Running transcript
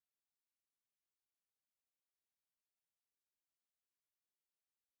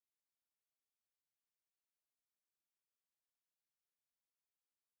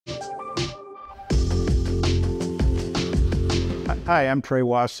Hi, I'm Trey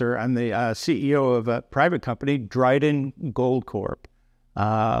Wasser. I'm the CEO of a private company, Dryden Gold Corp.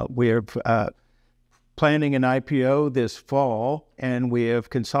 We're planning an IPO this fall, and we have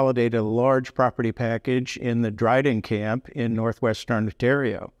consolidated a large property package in the Dryden camp in Northwestern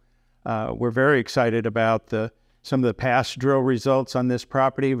Ontario. We're very excited about some of the past drill results on this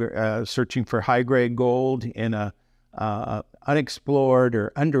property. We're searching for high-grade gold in a unexplored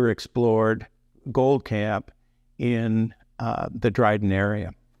or underexplored gold camp in the Dryden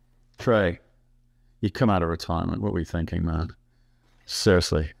area. Trey, you come out of retirement. What were you thinking, man?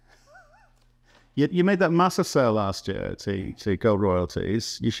 Seriously. You made that massive sale last year to Gold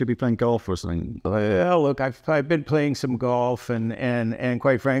Royalties. You should be playing golf or something. Well, look, I've been playing some golf, and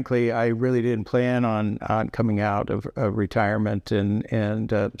quite frankly, I really didn't plan on coming out of retirement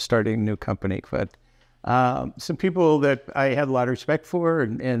and starting a new company. But some people that I had a lot of respect for,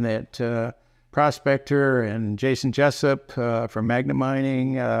 and that Prospector and Jason Jessup from Magna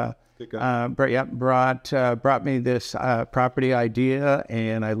Mining brought me this property idea,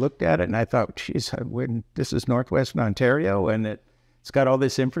 and I looked at it and I thought, geez, this is Northwestern Ontario, and it's got all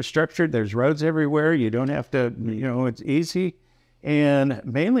this infrastructure. There's roads everywhere. You don't have to, it's easy. And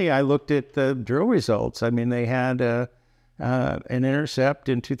mainly I looked at the drill results. I mean, they had an intercept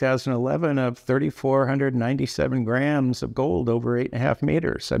in 2011 of 3,497 grams of gold over 8.5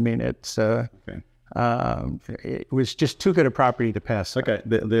 meters. I mean, it was just too good a property to pass. Okay,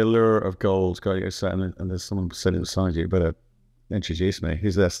 the allure of gold got you excited, and there's someone sitting beside you. You better introduce me.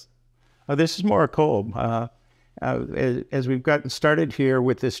 Who's this? Oh, this is Maura Kolb. As we've gotten started here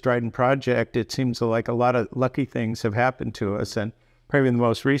with this Dryden project, it seems like a lot of lucky things have happened to us, and probably the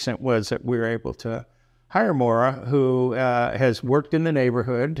most recent was that we were able to hire Maura, who has worked in the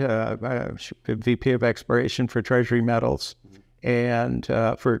neighborhood, VP of Exploration for Treasury Metals, and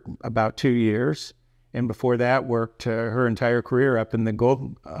for about 2 years. And before that, worked her entire career up in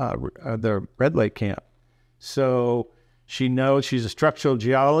the Red Lake camp. So she knows, she's a structural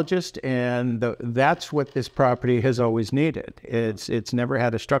geologist, and that's what this property has always needed. It's never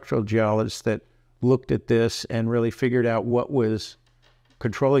had a structural geologist that looked at this and really figured out what was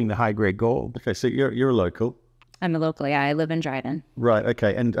controlling the high-grade gold. Okay, so you're a local. I'm a local, yeah. I live in Dryden. Right,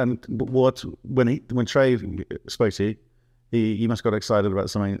 okay. And when Trey spoke to you, he must have got excited about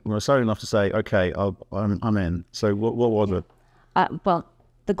something. Well, excited enough to say, okay, I'm in. So what was it? Well,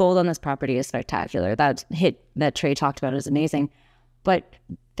 the gold on this property is spectacular. That hit that Trey talked about is amazing. But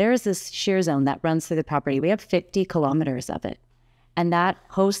there is this shear zone that runs through the property. We have 50 kilometers of it, and that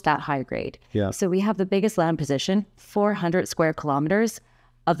hosts that high grade. Yeah. So we have the biggest land position, 400 square kilometers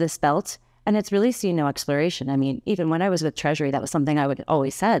of this belt, and it's really seen no exploration. I mean, even when I was with Treasury, that was something I would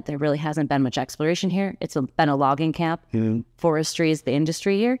always said. There really hasn't been much exploration here. It's been a logging camp. Forestry is the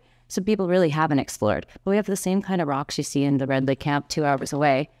industry here. So people really haven't explored. But we have the same kind of rocks you see in the Red Lake camp 2 hours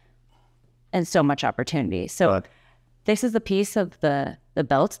away, and so much opportunity. So this is the piece of the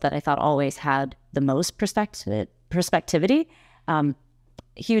belt that I thought always had the most perspectivity.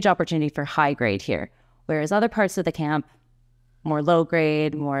 Huge opportunity for high grade here. Whereas other parts of the camp, more low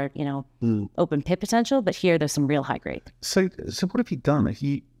grade, more, open pit potential, but here there's some real high grade. So what have you done?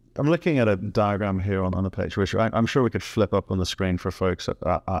 I'm looking at a diagram here on the page, which I'm sure we could flip up on the screen for folks at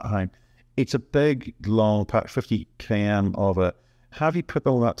home. It's a big, long, 50 km of it. How have you put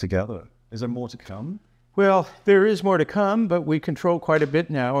all that together? Is there more to come? Well, there is more to come, but we control quite a bit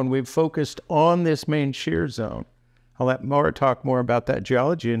now, and we've focused on this main shear zone. I'll let Maura talk more about that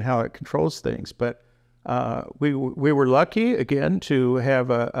geology and how it controls things, but we were lucky, again, to have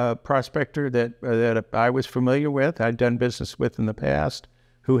a prospector that I was familiar with, I'd done business with in the past,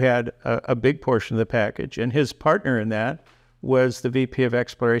 who had a big portion of the package. And his partner in that was the VP of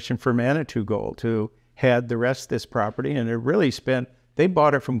Exploration for Manitou Gold, who had the rest of this property, and they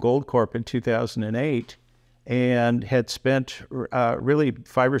bought it from Gold Corp in 2008 and had spent really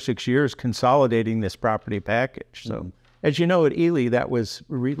 5 or 6 years consolidating this property package. So as you know, at Ely, that was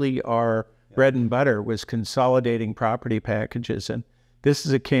really our bread and butter, was consolidating property packages. And this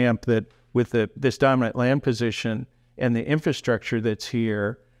is a camp that, with this dominant land position and the infrastructure that's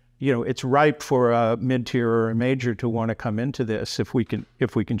here, it's ripe for a mid-tier or a major to want to come into this if we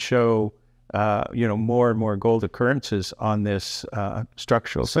can show more and more gold occurrences on this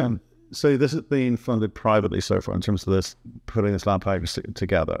structural zone. So this has been funded privately so far in terms of this, putting this land package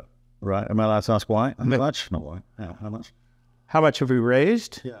together, right? Am I allowed to ask why? How much? Not why. How much? How much have we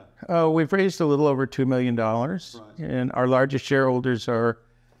raised? Yeah. We've raised a little over $2 million. Right. And our largest shareholders are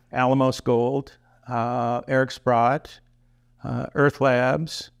Alamos Gold, Eric Sprott, Earth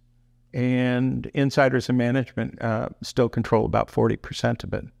Labs, and insiders and management still control about 40%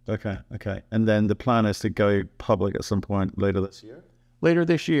 of it. Okay. And then the plan is to go public at some point later this year? Later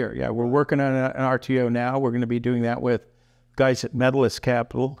this year, yeah. We're working on an RTO now. We're going to be doing that with guys at Medalist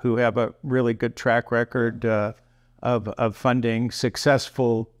Capital, who have a really good track record of funding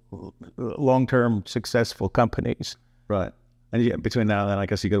successful, long-term successful companies. Right. And between now and then, I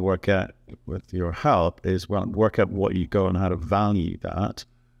guess you got to work out, with your help, work out what you go and how to value that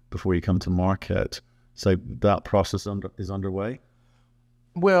before you come to market. So that process is underway.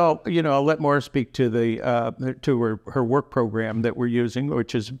 Well, I'll let Maura speak to her work program that we're using,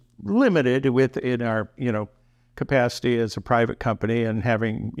 which is limited within our capacity as a private company, and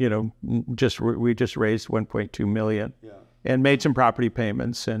having we just raised $1.2 million and made some property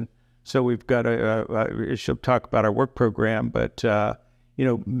payments, and so we've got she'll talk about our work program, but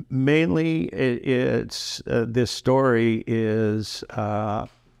mainly it's this story is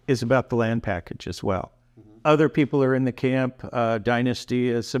about the land package as well. Other people are in the camp.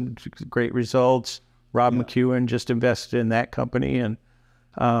 Dynasty has some great results. Rob McEwen just invested in that company, and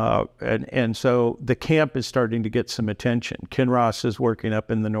so the camp is starting to get some attention. Kinross is working up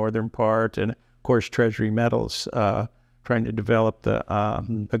in the northern part, and of course Treasury Metals trying to develop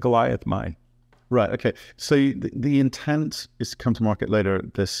the Goliath mine. Right. Okay. So the intent is to come to market later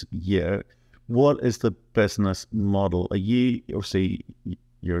this year. What is the business model? Are you, obviously,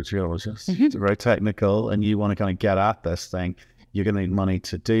 you're a geologist, it's very technical, and you want to kind of get at this thing. You're going to need money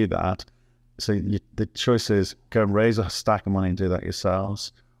to do that. So the choice is go and raise a stack of money and do that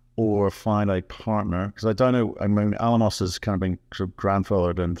yourselves, or find a partner. Because I don't know, I mean, Alamos has kind of been sort of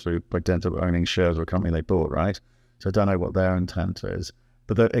grandfathered in through by dint of owning shares of a company they bought, right? So I don't know what their intent is.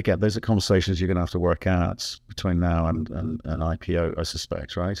 But again, those are conversations you're going to have to work out between now and an IPO, I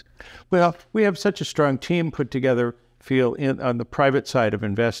suspect, right? Well, we have such a strong team put together, on the private side of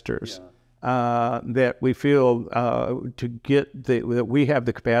investors, that we feel that we have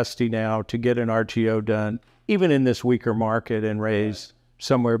the capacity now to get an RTO done, even in this weaker market, and raise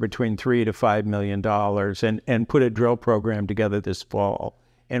somewhere between $3 to $5 million, and put a drill program together this fall.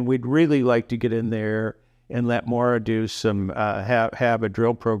 And we'd really like to get in there and let Maura do some have a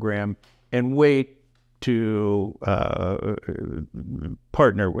drill program, and wait to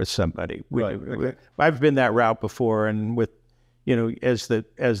partner with somebody. I've been that route before, and with as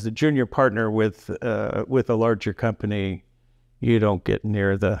the junior partner with a larger company, you don't get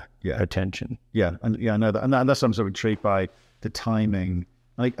near the attention. I know that, and that's I'm sort of intrigued by the timing.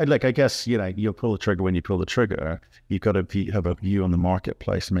 I guess you'll pull the trigger when you pull the trigger. You've got to have a view on the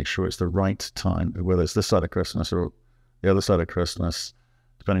marketplace and make sure it's the right time, whether it's this side of Christmas or the other side of Christmas,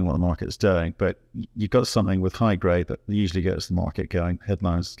 depending on what the market's doing. But you've got something with high grade that usually gets the market going.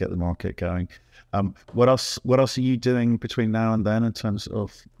 Headlines get the market going. What else are you doing between now and then in terms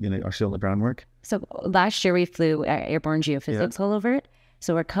of actually on the groundwork? So last year we flew airborne geophysics all over it.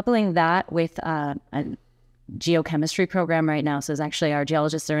 So we're coupling that with a geochemistry program right now. So it's actually our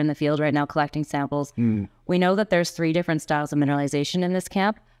geologists are in the field right now collecting samples. We know that there's 3 different styles of mineralization in this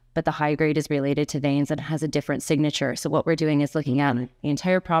camp, but the high grade is related to veins and has a different signature. So what we're doing is looking at the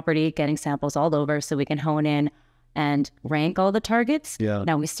entire property, getting samples all over so we can hone in and rank all the targets.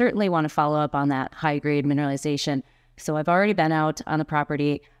 Now we certainly want to follow up on that high grade mineralization. So I've already been out on the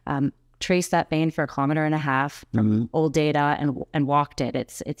property, traced that vein for 1.5 kilometers from old data, and walked it.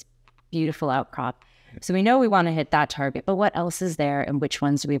 It's beautiful outcrop. So we know we want to hit that target, but what else is there, and which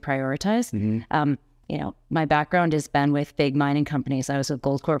ones do we prioritize? My background has been with big mining companies. I was with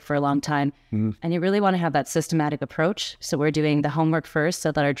Gold Corp for a long time, and you really want to have that systematic approach. So we're doing the homework first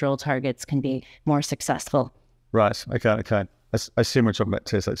so that our drill targets can be more successful. Right. Okay. I assume we're talking about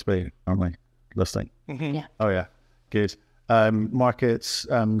TSXB, aren't we? Listing. Yeah. Oh yeah. Good. Markets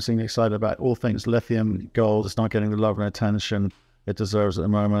seem excited about all things lithium. Gold is not getting the love and attention it deserves at the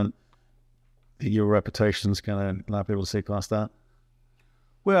moment. Your reputation's going to allow people to see past that.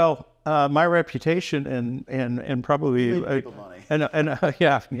 Well, my reputation and probably I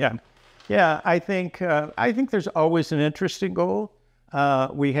think there's always an interest in gold.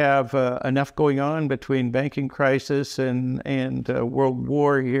 We have enough going on between banking crisis and world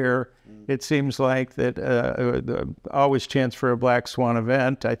war here. It seems like that always chance for a black swan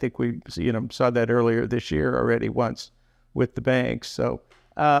event. I think we saw that earlier this year already once with the banks. So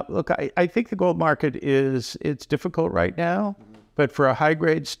look, I think the gold market it's difficult right now. But for a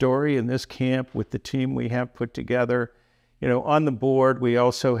high-grade story in this camp with the team we have put together, on the board, we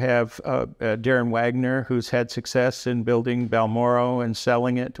also have Darren Wagner, who's had success in building Balmoral and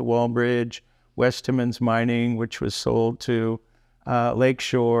selling it to Wallbridge, West Timmins Mining, which was sold to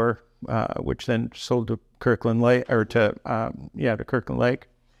Lakeshore, which then sold to Kirkland Lake, to Kirkland Lake.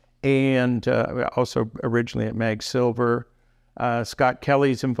 and also originally at Mag Silver. Scott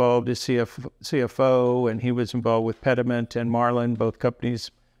Kelly's involved as CFO, and he was involved with Pediment and Marlin, both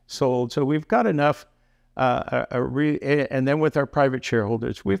companies sold. So we've got enough, and then with our private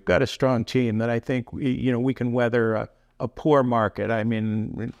shareholders, we've got a strong team that I think we can weather a poor market. I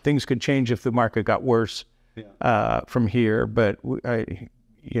mean, things could change if the market got worse from here, but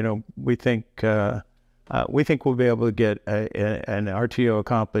we think we'll be able to get an RTO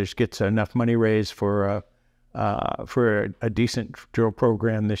accomplished, gets enough money raised for a decent drill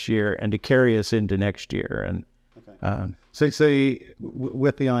program this year, and to carry us into next year. And so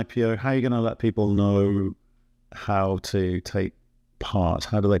with the IPO, how are you going to let people know how to take part?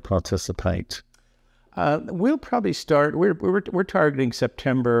 How do they participate? We'll probably start. We're targeting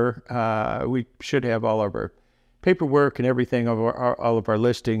September. We should have all of our paperwork and everything of all of our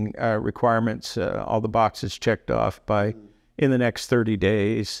listing requirements, all the boxes checked off in the next 30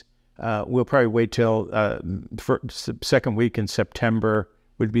 days. We'll probably wait till second week in September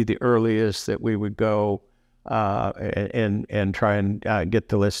would be the earliest that we would go and try and get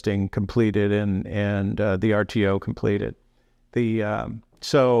the listing completed and the RTO completed.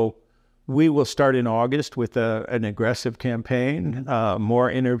 So we will start in August with an aggressive campaign, more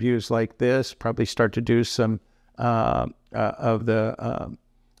interviews like this, probably start to do some of the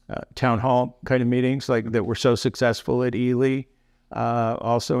town hall kind of meetings like that were so successful at Ely.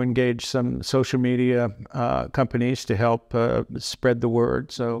 Also engage some social media companies to help spread the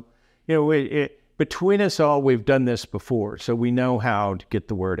word. So, between us all, we've done this before, so we know how to get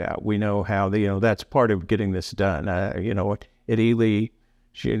the word out. We know how that's part of getting this done. At Ely,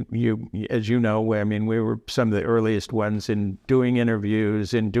 as you know, I mean, we were some of the earliest ones in doing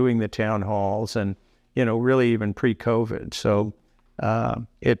interviews and doing the town halls, and really even pre-COVID. So I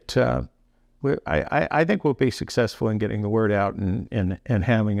think we'll be successful in getting the word out and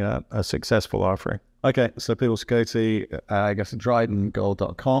having a successful offering. Okay, so people should go to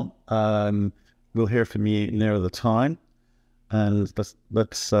drydengold.com. We'll hear from you nearer the time, and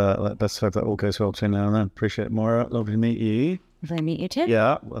let's hope that all goes well between now and then. Appreciate it, Maura. Lovely to meet you. Lovely to meet you too.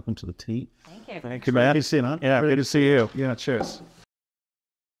 Yeah, welcome to the team. Thank you. Thank you, man. Good to see you, man. Yeah, good to see you. Yeah, cheers.